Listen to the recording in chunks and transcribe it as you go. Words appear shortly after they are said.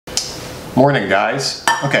Morning guys.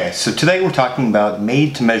 Okay, so today we're talking about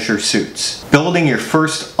made-to-measure suits. Building your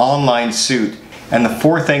first online suit and the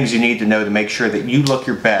 4 things you need to know to make sure that you look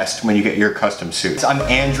your best when you get your custom suits. I'm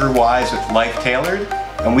Andrew Wise with Life Tailored,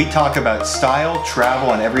 and we talk about style,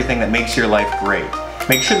 travel, and everything that makes your life great.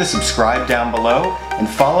 Make sure to subscribe down below and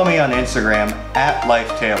follow me on Instagram at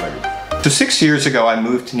Life Tailored. So 6 years ago I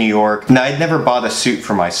moved to New York and I'd never bought a suit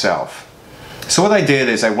for myself. So what I did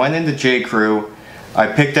is I went into J.Crew, I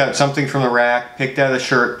picked out something from the rack, picked out a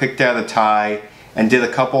shirt, picked out a tie, and did a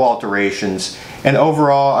couple alterations. And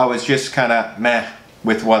overall, I was just kind of meh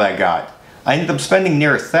with what I got. I ended up spending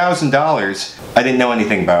near $1,000. I didn't know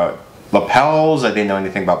anything about lapels, I didn't know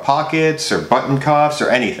anything about pockets or button cuffs or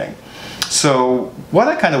anything. So what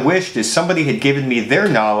I kind of wished is somebody had given me their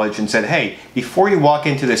knowledge and said, hey, before you walk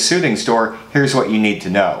into this suiting store, here's what you need to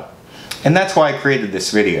know. And that's why I created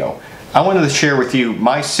this video. I wanted to share with you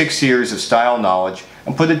my 6 years of style knowledge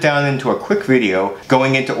and put it down into a quick video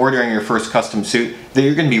going into ordering your first custom suit that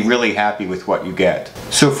you're going to be really happy with what you get.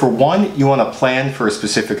 So for one, you want to plan for a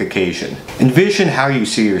specific occasion. Envision how you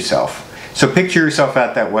see yourself. So picture yourself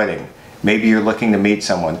at that wedding. Maybe you're looking to meet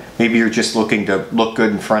someone. Maybe you're just looking to look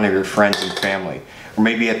good in front of your friends and family. Or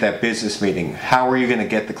maybe at that business meeting, how are you going to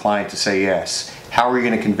get the client to say yes? How are you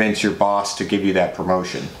going to convince your boss to give you that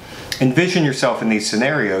promotion? Envision yourself in these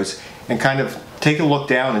scenarios and kind of take a look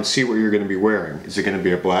down and see what you're going to be wearing. Is it going to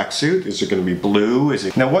be a black suit? Is it going to be blue?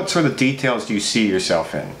 Now what sort of details do you see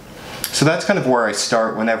yourself in? So that's kind of where I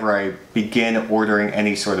start whenever I begin ordering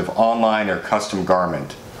any sort of online or custom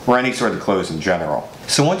garment, or any sort of clothes in general.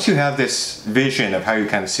 So once you have this vision of how you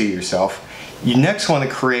kind of see yourself, you next want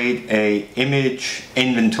to create a image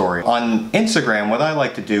inventory. On Instagram, what I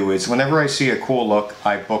like to do is whenever I see a cool look,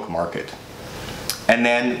 I bookmark it. And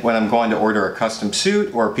then when I'm going to order a custom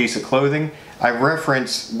suit or a piece of clothing, I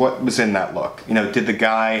reference what was in that look. You know, did the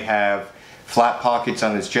guy have flat pockets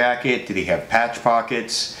on his jacket? Did he have patch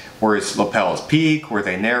pockets? Were his lapels peak? Were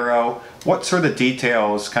they narrow? What sort of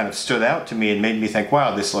details kind of stood out to me and made me think,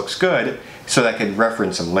 wow, this looks good, so that I could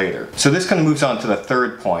reference them later. So this kind of moves on to the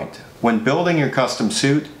third point. When building your custom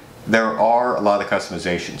suit, there are a lot of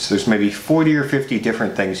customizations. There's maybe 40 or 50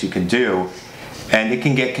 different things you can do, and it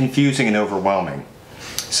can get confusing and overwhelming.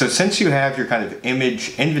 So since you have your kind of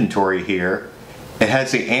image inventory here, it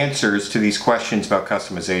has the answers to these questions about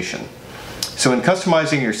customization. So in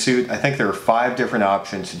customizing your suit, I think there are 5 different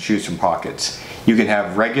options to choose from pockets. You can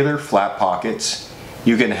have regular flat pockets,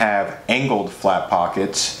 you can have angled flat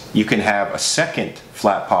pockets, you can have a second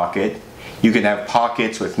flat pocket, you can have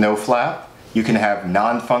pockets with no flap, you can have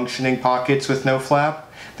non-functioning pockets with no flap.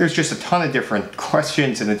 There's just a ton of different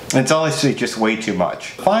questions and it's honestly just way too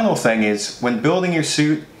much. Final thing is, when building your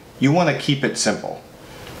suit, you want to keep it simple.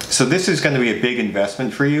 So this is going to be a big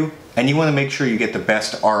investment for you, and you want to make sure you get the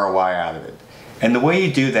best ROI out of it. And the way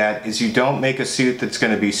you do that is you don't make a suit that's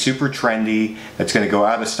going to be super trendy, that's going to go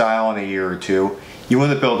out of style in a year or two. You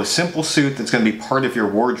want to build a simple suit that's going to be part of your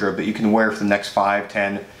wardrobe that you can wear for the next 5,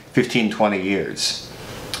 10, 15, 20 years.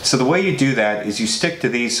 So the way you do that is you stick to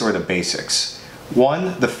these sort of basics.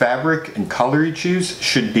 1, the fabric and color you choose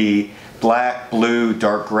should be black, blue,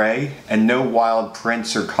 dark gray, and no wild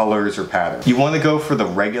prints or colors or patterns. You want to go for the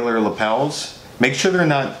regular lapels. Make sure they're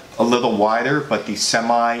not a little wider, but the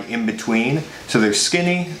semi in between. So there's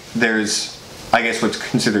skinny, there's, I guess, what's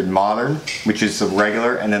considered modern, which is the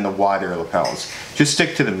regular, and then the wider lapels. Just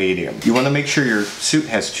stick to the medium. You want to make sure your suit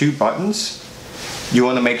has 2 buttons. You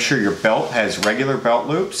want to make sure your belt has regular belt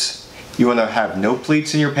loops. You want to have no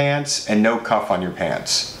pleats in your pants and no cuff on your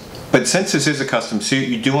pants. But since this is a custom suit,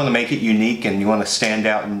 you do want to make it unique and you want to stand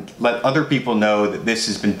out and let other people know that this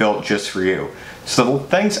has been built just for you. So the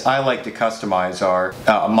things I like to customize are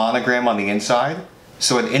a monogram on the inside.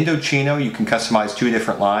 So at Indochino, you can customize 2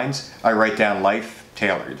 different lines. I write down Life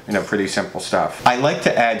Tailored, pretty simple stuff. I like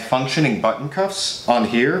to add functioning button cuffs on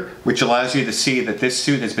here, which allows you to see that this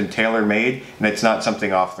suit has been tailor-made and it's not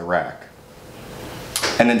something off the rack.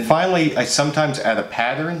 And then finally, I sometimes add a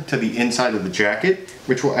pattern to the inside of the jacket,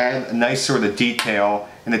 which will add a nice sort of detail.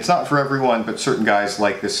 And it's not for everyone, but certain guys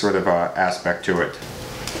like this sort of aspect to it.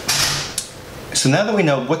 So now that we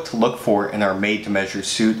know what to look for in our made-to-measure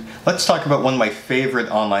suit, let's talk about one of my favorite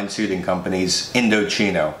online suiting companies,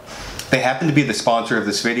 Indochino. They happen to be the sponsor of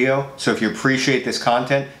this video, so if you appreciate this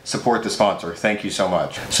content, support the sponsor. Thank you so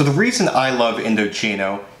much. So the reason I love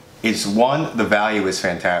Indochino is 1, the value is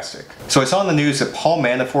fantastic. So I saw in the news that Paul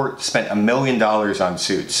Manafort spent $1 million on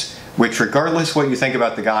suits, which regardless what you think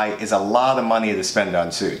about the guy, is a lot of money to spend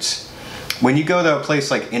on suits. When you go to a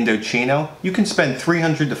place like Indochino, you can spend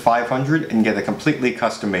 $300 to $500 and get a completely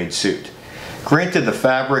custom-made suit. Granted, the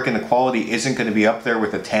fabric and the quality isn't going to be up there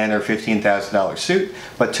with a $10,000 or $15,000 suit,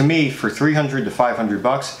 but to me, for $300 to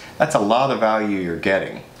 $500, that's a lot of value you're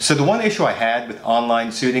getting. So the one issue I had with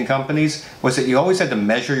online suiting companies was that you always had to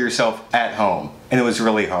measure yourself at home, and it was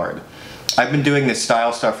really hard. I've been doing this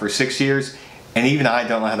style stuff for 6 years, and even I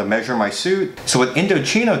don't know how to measure my suit. So what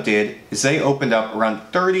Indochino did is they opened up around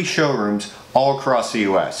 30 showrooms all across the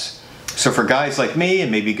US. So for guys like me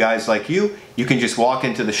and maybe guys like you, you can just walk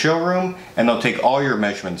into the showroom and they'll take all your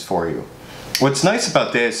measurements for you. What's nice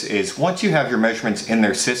about this is once you have your measurements in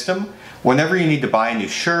their system, whenever you need to buy a new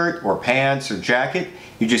shirt or pants or jacket,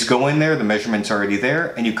 you just go in there, the measurements are already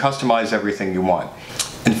there, and you customize everything you want.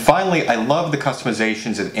 And finally, I love the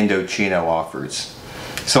customizations that Indochino offers.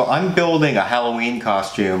 So I'm building a Halloween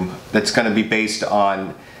costume that's going to be based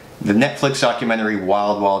on the Netflix documentary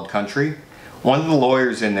Wild Wild Country. One of the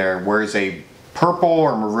lawyers in there wears a purple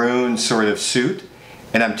or maroon sort of suit,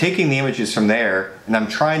 and I'm taking the images from there and I'm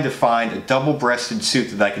trying to find a double-breasted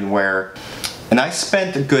suit that I can wear. And I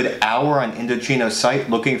spent a good hour on Indochino's site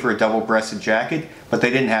looking for a double-breasted jacket, but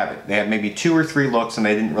they didn't have it. They had maybe 2 or 3 looks and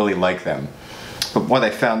they didn't really like them. But what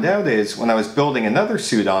I found out is when I was building another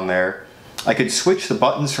suit on there, I could switch the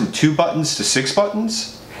buttons from 2 buttons to 6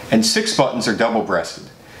 buttons, and 6 buttons are double-breasted.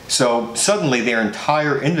 So suddenly their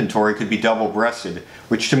entire inventory could be double-breasted,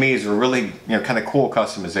 which to me is a really kind of cool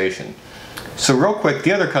customization. So real quick,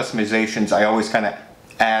 the other customizations I always kind of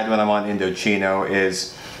add when I'm on Indochino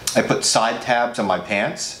is I put side tabs on my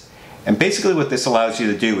pants. And basically what this allows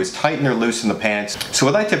you to do is tighten or loosen the pants. So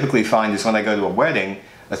what I typically find is when I go to a wedding,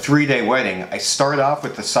 a 3-day wedding, I start off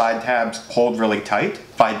with the side tabs pulled really tight.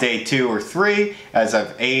 By day 2 or 3, as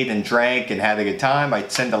I've ate and drank and had a good time, I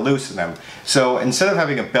tend to loosen them. So instead of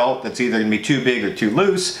having a belt that's either going to be too big or too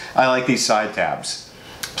loose, I like these side tabs.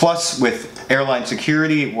 Plus, with airline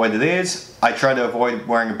security, what it is, I try to avoid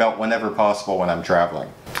wearing a belt whenever possible when I'm traveling.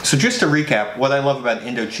 So just to recap, what I love about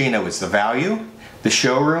Indochino is the value, the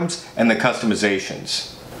showrooms, and the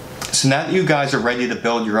customizations. So now that you guys are ready to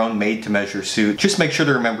build your own made-to-measure suit, just make sure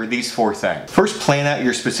to remember these 4 things. First, plan out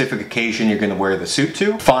your specific occasion you're going to wear the suit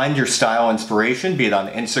to. Find your style inspiration, be it on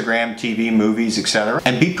Instagram, TV, movies, etc.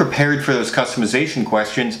 And be prepared for those customization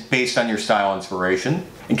questions based on your style inspiration.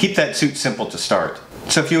 And keep that suit simple to start.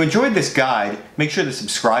 So if you enjoyed this guide, make sure to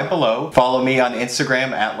subscribe below, follow me on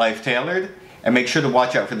Instagram @LifeTailored, and make sure to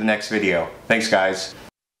watch out for the next video. Thanks guys.